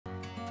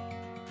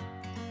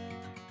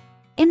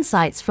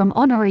Insights from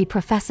Honorary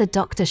Professor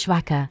Dr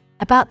Schwacke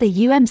about the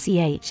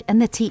UMCH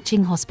and the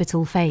teaching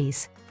hospital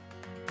phase.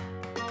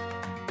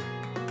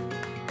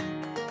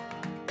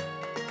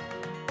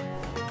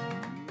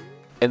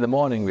 In the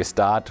morning we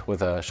start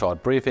with a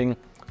short briefing,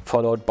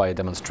 followed by a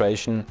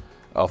demonstration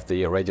of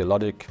the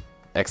radiologic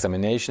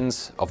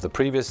examinations of the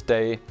previous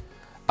day.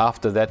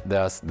 After that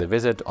there's the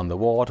visit on the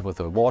ward with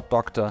the ward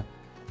doctor,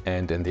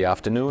 and in the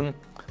afternoon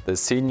the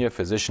senior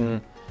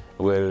physician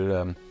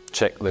will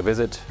check the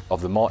visit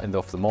of the end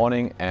of the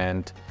morning,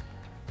 and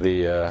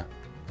the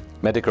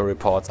medical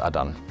reports are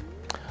done.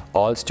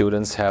 All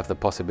students have the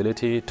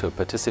possibility to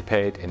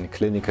participate in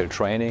clinical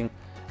training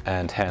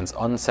and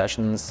hands-on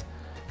sessions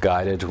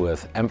guided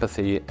with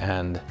empathy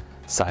and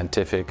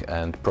scientific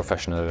and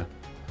professional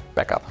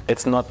backup.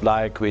 It's not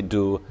like we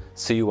do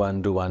see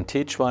one, do one,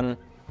 teach one,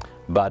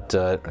 but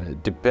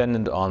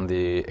dependent on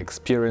the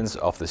experience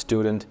of the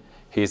student,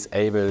 he is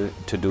able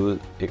to do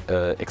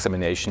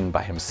examination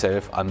by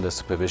himself under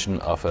supervision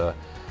of a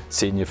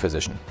senior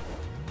physician.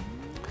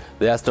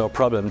 There's no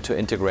problem to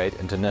integrate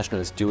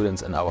international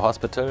students in our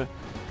hospital.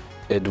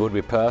 It would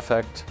be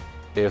perfect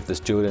if the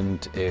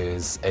student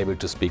is able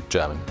to speak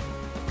German.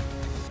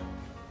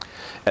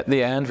 At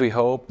the end, we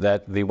hope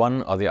that the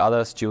one or the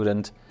other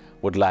student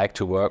would like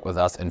to work with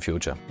us in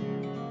future.